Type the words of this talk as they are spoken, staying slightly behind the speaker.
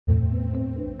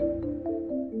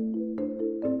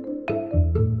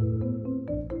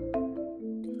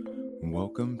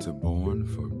Welcome to Born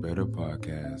for Better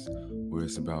podcast, where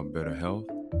it's about better health,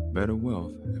 better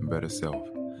wealth, and better self.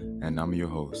 And I'm your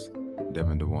host,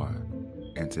 Devin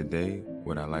DeWine. And today,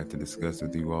 what I'd like to discuss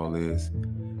with you all is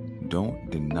don't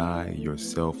deny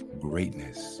yourself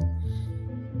greatness.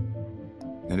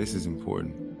 Now, this is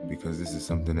important because this is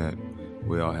something that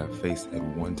we all have faced at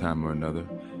one time or another,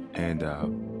 and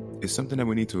it's something that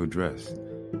we need to address.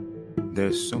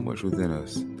 There's so much within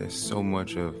us. There's so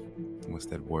much of, what's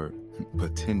that word?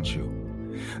 Potential.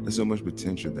 There's so much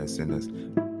potential that's in us,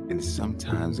 and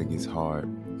sometimes it gets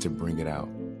hard to bring it out.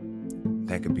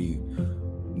 That could be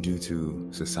due to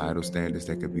societal standards.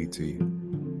 That could be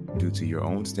due to your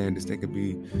own standards. That could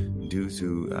be due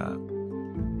to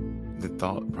the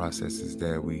thought processes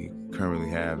that we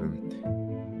currently have,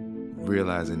 and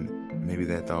realizing maybe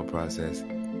that thought process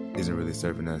isn't really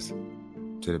serving us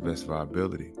to the best of our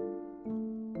ability.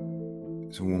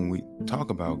 So when we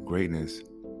talk about greatness,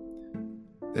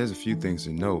 there's a few things to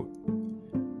note.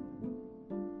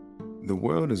 The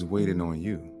world is waiting on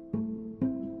you.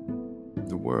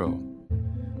 The world.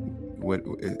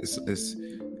 It's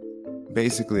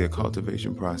basically a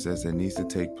cultivation process that needs to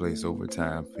take place over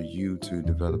time for you to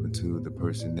develop into the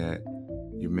person that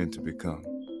you're meant to become.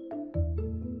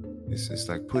 It's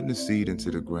like putting a seed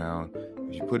into the ground.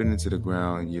 If you put it into the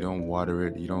ground, you don't water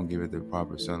it, you don't give it the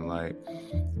proper sunlight,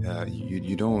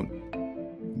 you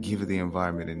don't give it the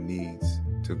environment it needs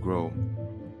to grow,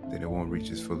 then it won't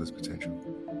reach its fullest potential.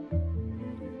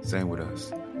 Same with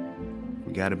us.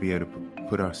 We got to be able to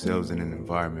put ourselves in an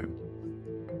environment,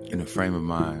 in a frame of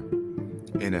mind,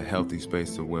 in a healthy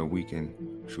space to where we can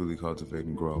truly cultivate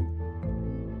and grow.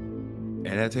 And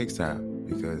that takes time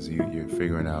because you're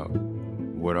figuring out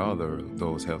what are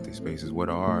those healthy spaces, what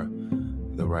are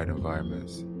the right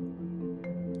environments.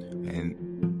 And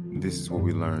this is what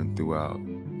we learn throughout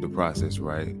the process,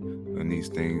 right? And these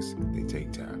things, they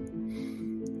take time.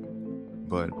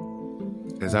 But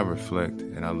as I reflect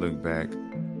and I look back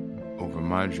over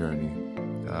my journey,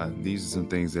 these are some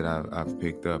things that I've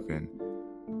picked up. And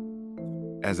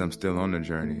as I'm still on the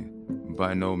journey,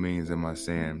 by no means am I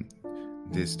saying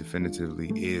this definitively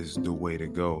is the way to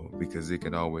go, because it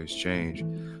can always change.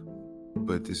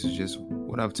 But this is just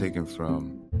what I've taken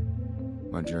from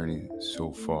my journey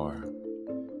so far,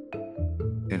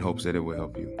 in hopes that it will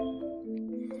help you.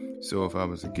 So if I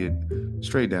was to get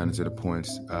straight down into the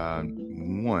points, the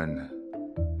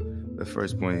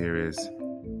first point here is,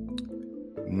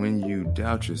 when you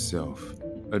doubt yourself,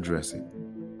 address it.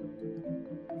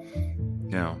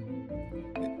 Now,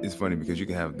 it's funny because you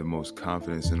can have the most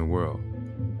confidence in the world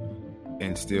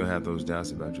and still have those doubts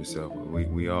about yourself.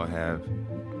 We all have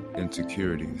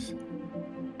insecurities,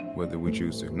 whether we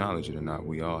choose to acknowledge it or not.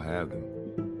 We all have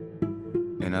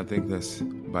them, and I think that's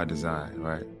by design,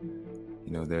 right?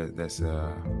 You know, that's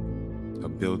a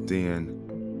built-in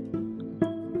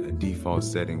default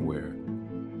setting where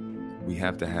we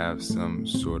have to have some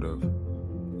sort of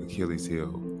Achilles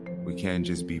heel. We can't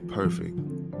just be perfect.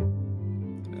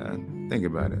 Think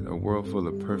about it. A world full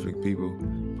of perfect people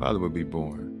probably would be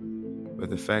boring. But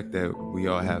the fact that we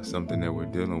all have something that we're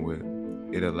dealing with,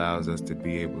 it allows us to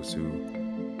be able to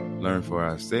learn for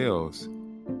ourselves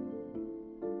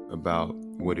about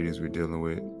what it is we're dealing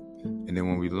with. And then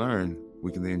when we learn,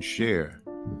 we can then share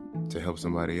to help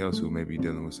somebody else who may be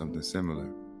dealing with something similar.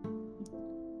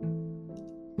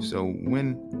 So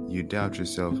when you doubt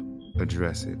yourself,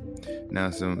 address it. Now,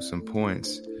 some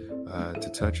points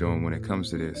to touch on when it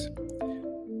comes to this.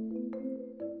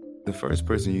 The first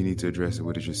person you need to address it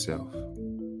with is yourself.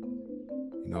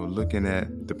 You know, looking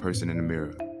at the person in the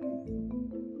mirror.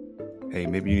 Hey,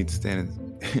 maybe you need to stand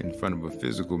in front of a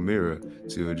physical mirror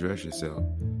to address yourself.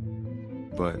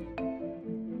 But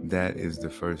that is the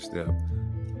first step.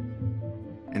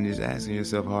 And just asking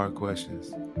yourself hard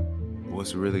questions.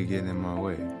 What's really getting in my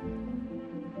way?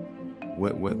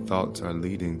 What thoughts are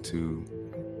leading to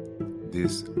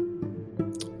this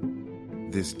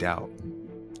doubt?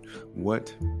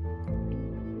 What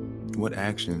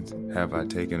actions have I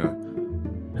taken or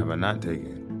have I not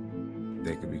taken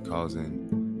that could be causing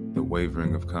the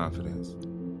wavering of confidence?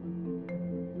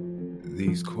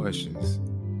 These questions,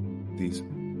 these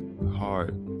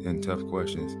hard and tough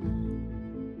questions,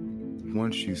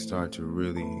 once you start to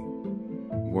really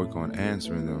work on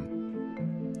answering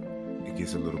them, it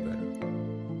gets a little better.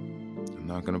 I'm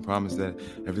not going to promise that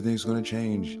everything's going to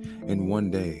change in one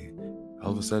day.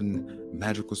 All of a sudden,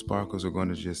 magical sparkles are going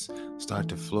to just start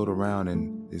to float around,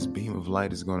 and this beam of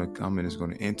light is going to come and it's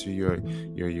going to enter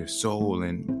your soul,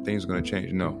 and things are going to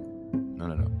change. No.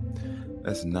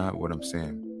 That's not what I'm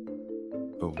saying.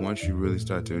 But once you really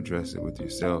start to address it with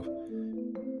yourself,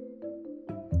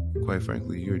 quite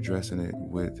frankly, you're addressing it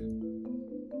with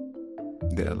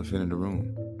the elephant in the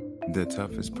room, the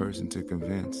toughest person to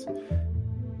convince,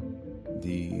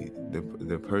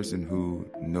 the person who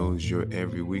knows your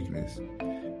every weakness.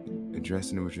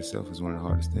 Addressing it with yourself is one of the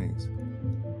hardest things,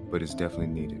 but it's definitely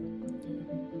needed.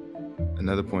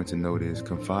 Another point to note is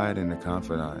confide in a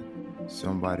confidant,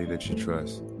 somebody that you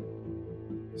trust,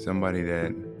 somebody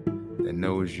that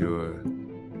knows your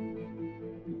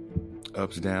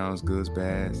ups, downs, goods,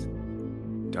 bads,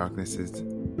 darknesses,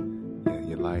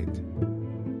 your light.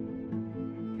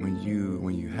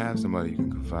 When you have somebody you can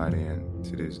confide in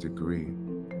to this degree,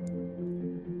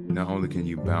 not only can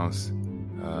you bounce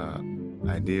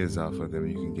ideas off of them,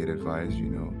 you can get advice, you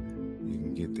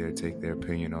can take their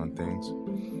opinion on things,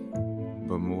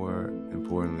 but more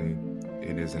importantly,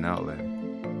 it is an outlet.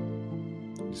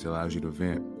 It just allows you to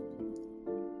vent,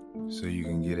 so you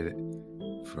can get it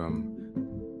from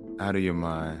out of your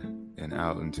mind and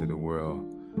out into the world.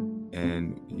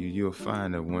 And you'll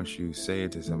find that once you say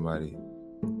it to somebody,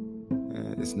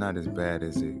 it's not as bad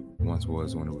as it once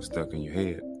was when it was stuck in your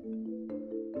head.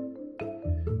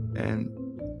 And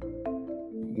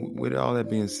with all that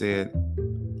being said,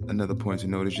 another point to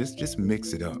note is just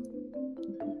mix it up.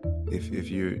 If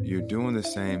you're doing the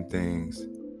same things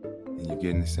and you're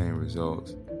getting the same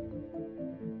results,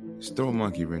 just throw a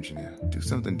monkey wrench in there. Do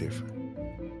something different.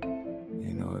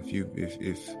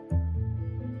 If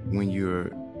when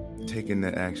you're taking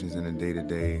the actions in the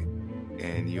day-to-day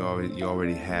and you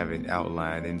already have it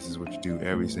outlined and this is what you do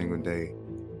every single day,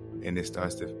 and it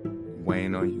starts to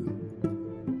wane on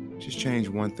you, just change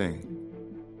one thing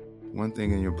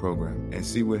in your program and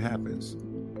see what happens.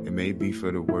 It may be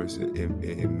for the worse,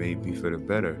 it may be for the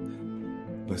better,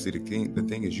 but see, the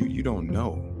thing is you don't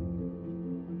know.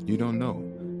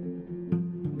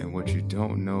 And what you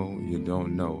don't know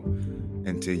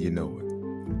until you know it.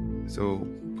 So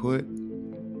put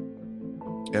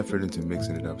effort into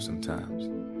mixing it up sometimes,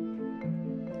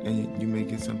 and you may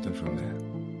get something from that.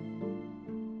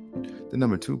 The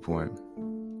number 2 point: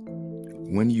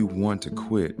 when you want to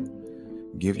quit,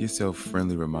 give yourself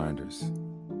friendly reminders.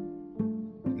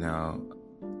 Now,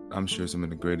 I'm sure some of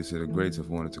the greatest of the greats have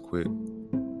wanted to quit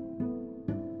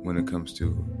when it comes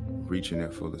to reaching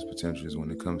their fullest potentials, when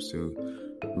it comes to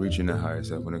reaching their higher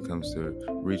self, when it comes to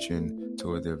reaching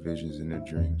toward their visions and their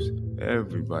dreams.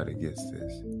 Everybody gets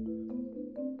this.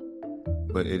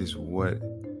 But it is what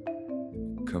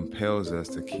compels us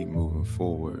to keep moving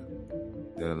forward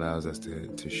that allows us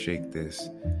to shake this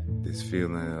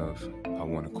feeling of, I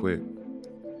want to quit.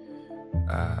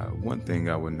 One thing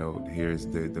I would note here is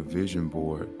the vision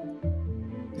board.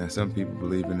 Now, some people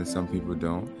believe in it, some people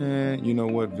don't. And you know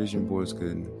what? Vision boards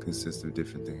can consist of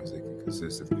different things. They can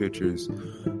consist of pictures.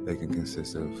 They can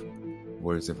consist of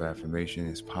words of affirmation.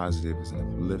 It's positive. It's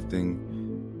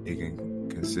uplifting. It can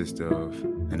consist of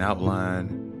an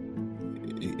outline.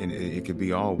 It could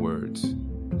be all words.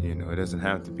 It doesn't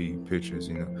have to be pictures,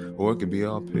 or it could be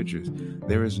all pictures.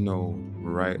 There is no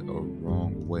right or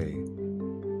wrong way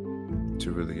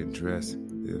to really address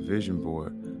the vision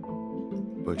board,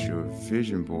 but your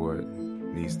vision board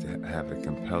needs to have a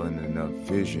compelling enough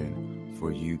vision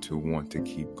for you to want to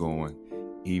keep going,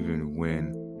 even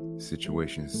when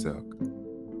situations suck.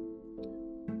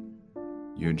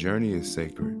 Your journey is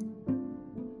sacred.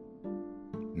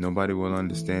 Nobody will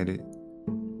understand it.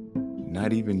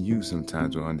 Not even you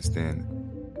sometimes will understand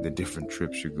the different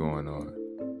trips you're going on.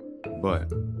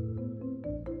 But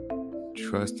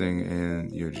trusting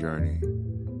in your journey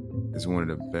is one of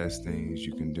the best things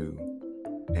you can do.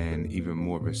 And even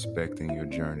more, respecting your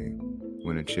journey.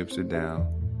 When the chips are down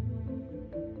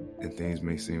and things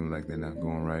may seem like they're not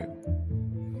going right,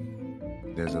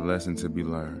 there's a lesson to be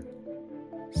learned.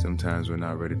 Sometimes we're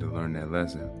not ready to learn that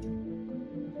lesson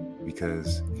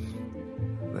because,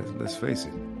 let's face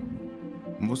it,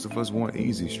 most of us want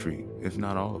easy street, if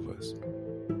not all of us.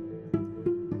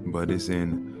 But it's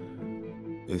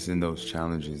in those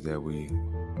challenges that we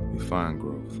find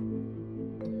growth.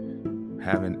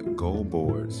 Having goal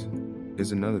boards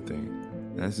is another thing.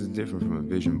 Now, this is different from a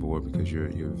vision board because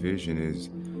your vision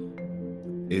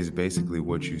is basically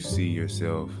what you see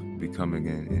yourself becoming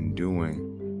and doing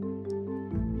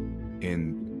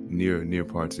in near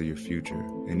parts of your future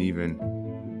and even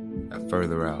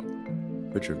further out.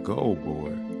 But your goal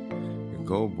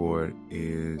board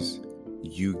is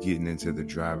you getting into the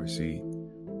driver's seat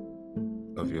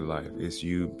of your life. It's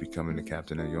you becoming the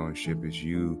captain of your own ship. It's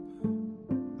you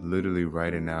literally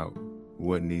writing out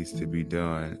what needs to be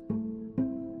done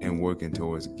and working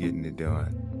towards getting it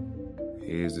done.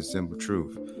 Here's the simple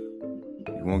truth.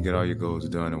 You won't get all your goals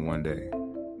done in one day.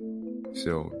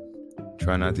 So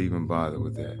try not to even bother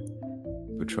with that.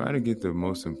 but try to get the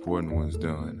most important ones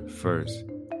done first.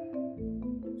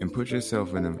 And put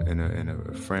yourself in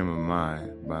a frame of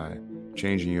mind by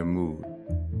changing your mood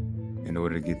in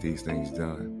order to get these things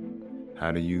done.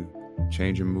 How do you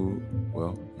change your mood?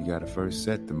 Well, you got to first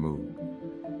set the mood.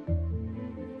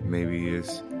 Maybe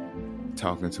it's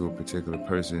talking to a particular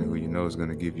person who you know is going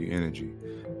to give you energy.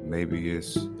 Maybe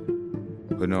it's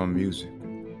putting on music.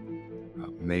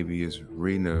 Maybe it's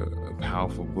reading a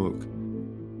powerful book.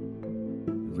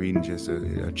 Reading just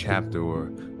a chapter or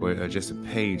just a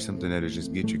page, something that'll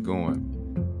just get you going.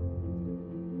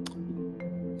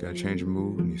 You gotta change your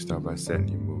mood, and you start by setting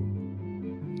your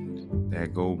mood.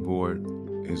 That goal board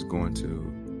is going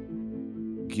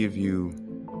to give you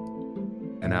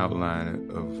an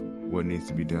outline of what needs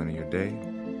to be done in your day,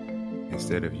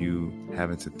 instead of you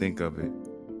having to think of it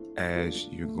as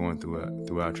you're going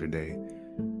throughout your day.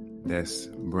 That's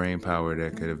brain power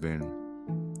that could have been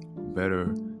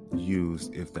better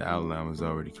used if the outline was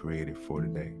already created for the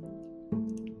day.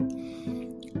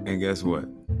 And guess what?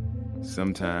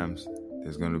 Sometimes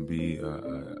there's going to be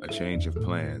a change of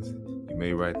plans. You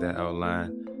may write that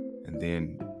outline, and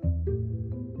then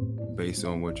based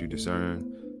on what you discern,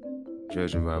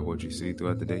 judging by what you see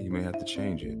throughout the day, you may have to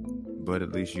change it. But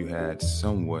at least you had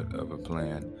somewhat of a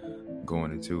plan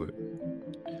going into it.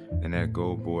 And that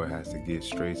goal board has to get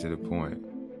straight to the point.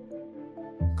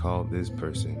 Call this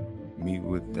person. Meet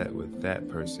with that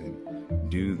person.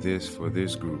 Do this for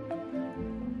this group.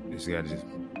 It's got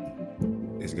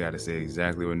to say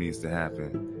exactly what needs to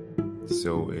happen,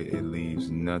 so it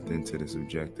leaves nothing to the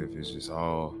subjective. It's just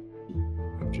all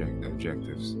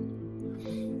objectives.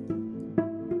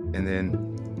 And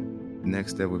then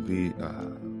next step would be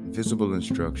visible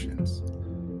instructions.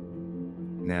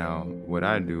 Now, what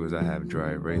I do is I have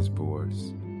dry erase boards,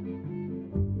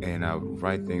 and I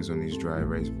write things on these dry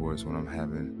erase boards when I'm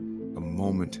having a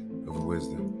moment of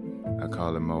wisdom. I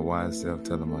call it my wise self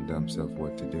telling my dumb self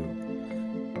what to do.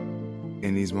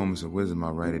 In these moments of wisdom, I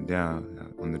write it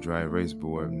down on the dry erase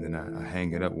board, and then I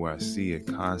hang it up where I see it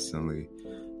constantly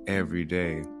every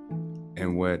day.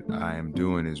 And what I am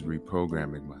doing is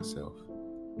reprogramming myself.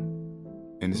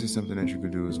 And this is something that you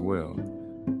could do as well.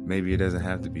 Maybe it doesn't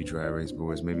have to be dry erase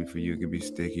boards. Maybe for you, it could be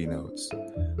sticky notes.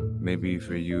 Maybe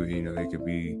for you, it could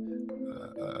be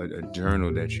a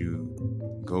journal that you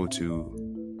go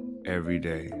to every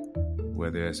day,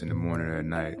 whether it's in the morning or at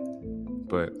night.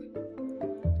 But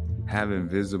having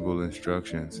visible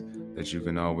instructions that you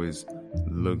can always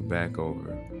look back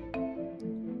over.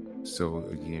 So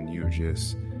again, you're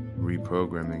just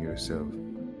reprogramming yourself.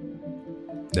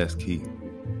 That's key.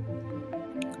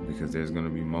 Because there's going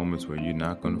to be moments where you're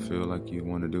not going to feel like you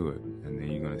want to do it. And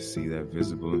then you're going to see that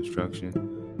visible instruction,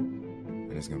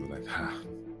 and it's going to be like,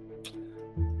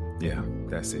 yeah,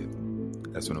 that's it.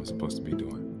 That's what I'm supposed to be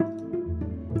doing.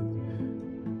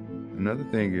 Another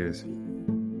thing is,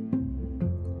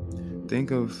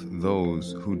 think of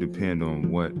those who depend on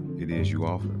what it is you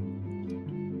offer.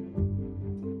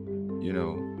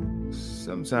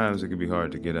 Sometimes it can be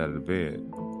hard to get out of the bed.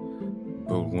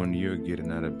 But when you're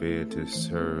getting out of bed to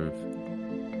serve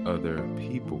other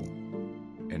people,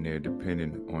 and they're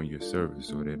dependent on your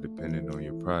service, or they're dependent on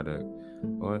your product,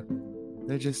 or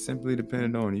they're just simply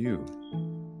dependent on you,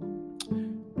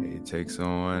 it takes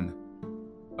on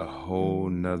a whole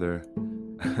nother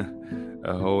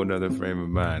frame of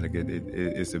mind.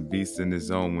 It's a beast in its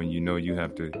own when you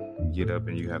have to get up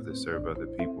and you have to serve other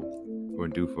people, or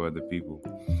do for other people,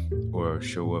 or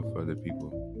show up for other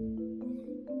people.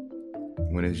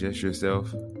 When it's just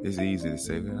yourself, it's easy to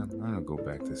say, I'll go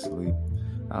back to sleep.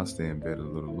 I'll stay in bed a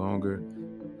little longer.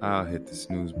 I'll hit the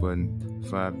snooze button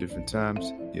 5 different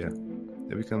times. Yeah,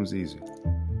 it becomes easy.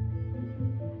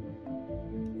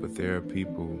 But there are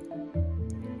people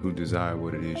who desire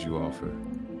what it is you offer.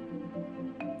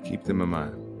 Keep them in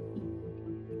mind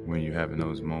when you're having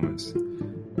those moments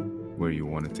where you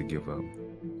wanted to give up.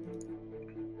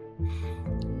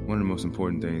 One of the most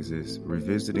important things is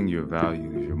revisiting your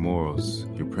values, your morals,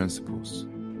 your principles.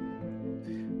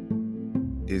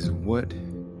 Is what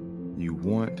you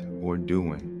want or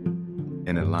doing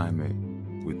in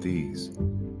alignment with these?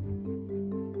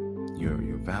 Your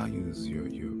values, your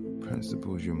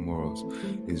principles, your morals.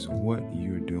 Is what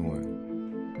you're doing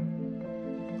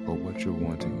or what you're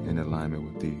wanting in alignment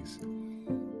with these?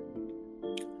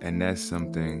 And that's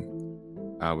something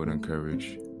I would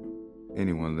encourage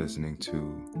anyone listening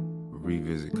to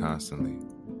revisit constantly.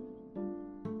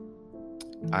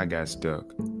 I got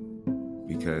stuck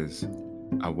because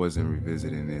I wasn't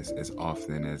revisiting this as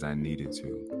often as I needed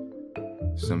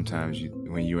to. Sometimes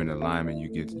when you're in alignment, you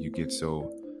get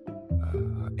so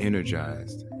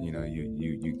energized.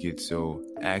 You get so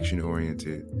action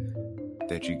oriented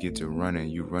that you get to running.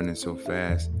 You're running so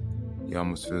fast, it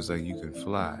almost feels like you can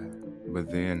fly. But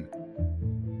then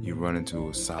you run into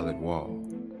a solid wall,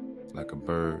 like a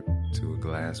bird to a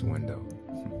glass window.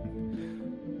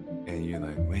 And you're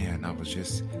like, man, I was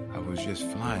just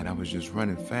flying. I was just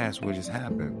running fast. What just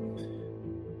happened?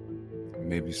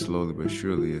 Maybe slowly but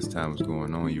surely, as time was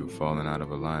going on, you were falling out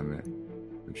of alignment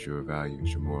with your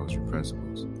values, your morals, your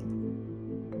principles.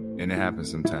 And it happens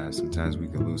sometimes. Sometimes we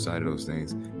can lose sight of those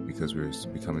things because we're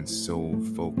becoming so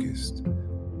focused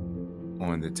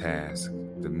on the task,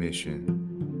 the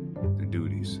mission, the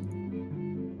duties.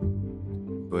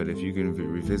 But if you can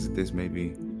revisit this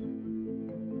maybe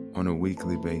on a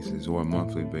weekly basis or a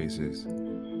monthly basis,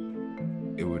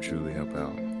 it will truly help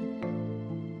out.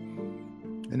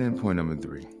 And then point number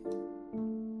 3.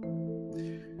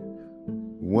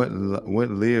 What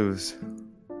lives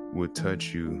would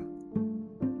touch you?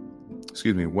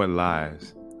 What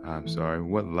lives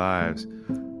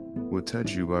will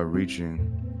touch you by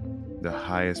reaching the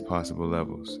highest possible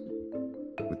levels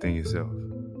within yourself?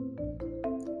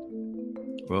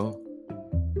 Well,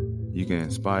 you can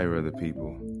inspire other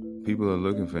people. People are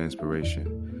looking for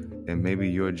inspiration, and maybe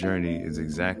your journey is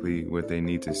exactly what they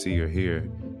need to see or hear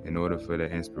in order for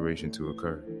that inspiration to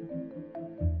occur.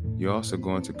 You're also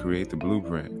going to create the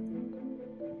blueprint.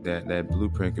 That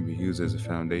blueprint can be used as a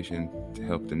foundation to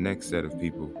help the next set of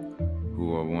people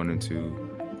who are wanting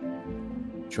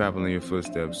to travel in your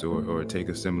footsteps or take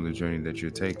a similar journey that you're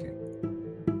taking.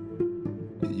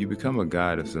 You become a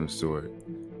guide of some sort.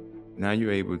 Now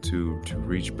you're able to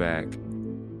reach back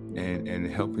and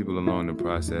help people along the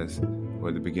process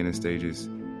or the beginning stages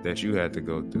that you had to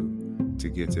go through to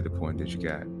get to the point that you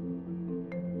got.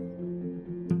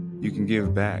 You can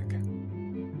give back.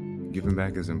 Giving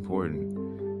back is important.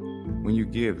 When you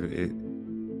give, it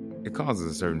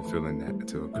causes a certain feeling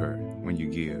to occur when you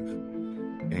give.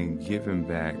 And giving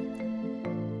back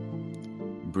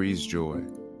breeds joy.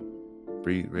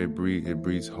 It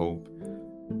breeds hope.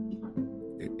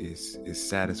 It's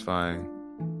satisfying.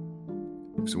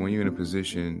 So when you're in a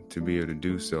position to be able to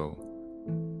do so,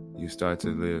 you start to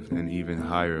live an even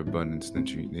higher abundance than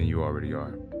you already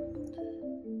are.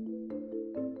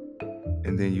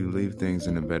 And then you leave things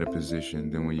in a better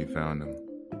position than when you found them.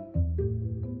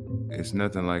 It's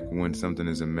nothing like when something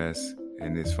is a mess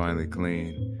and it's finally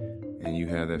clean and you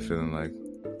have that feeling like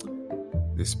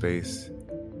this space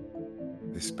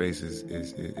is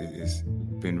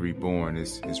been reborn,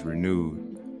 it's renewed.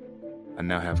 I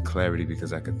now have clarity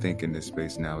because I can think in this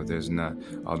space now. There's not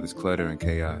all this clutter and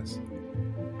chaos.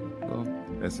 Well,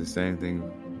 that's the same thing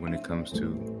when it comes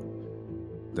to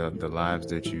the lives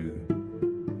that you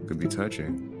could be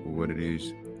touching, or what it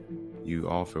is you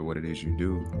offer, what it is you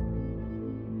do,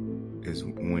 is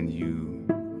when you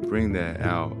bring that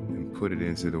out and put it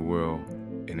into the world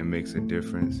and it makes a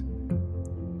difference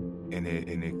and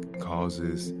it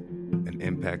causes an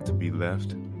impact to be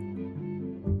left.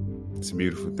 It's a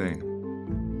beautiful thing.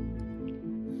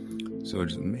 So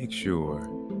just make sure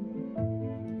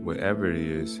whatever it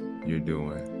is you're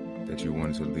doing, that you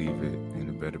want to leave it in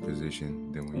a better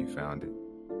position than when you found it.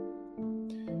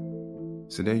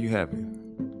 So there you have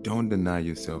it. Don't deny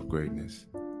yourself greatness.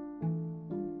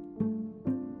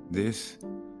 This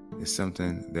is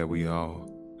something that we all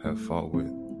have fought with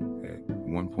at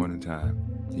one point in time.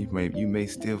 You may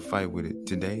still fight with it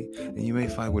today, and you may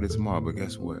fight with it tomorrow, but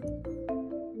guess what?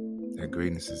 That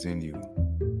greatness is in you.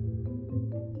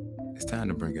 It's time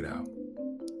to bring it out.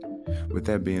 With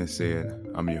that being said,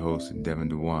 I'm your host, Devin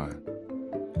Dewan.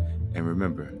 And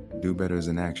remember, do better is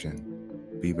an action.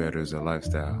 Be better is a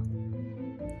lifestyle.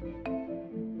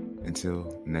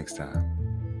 Until next time.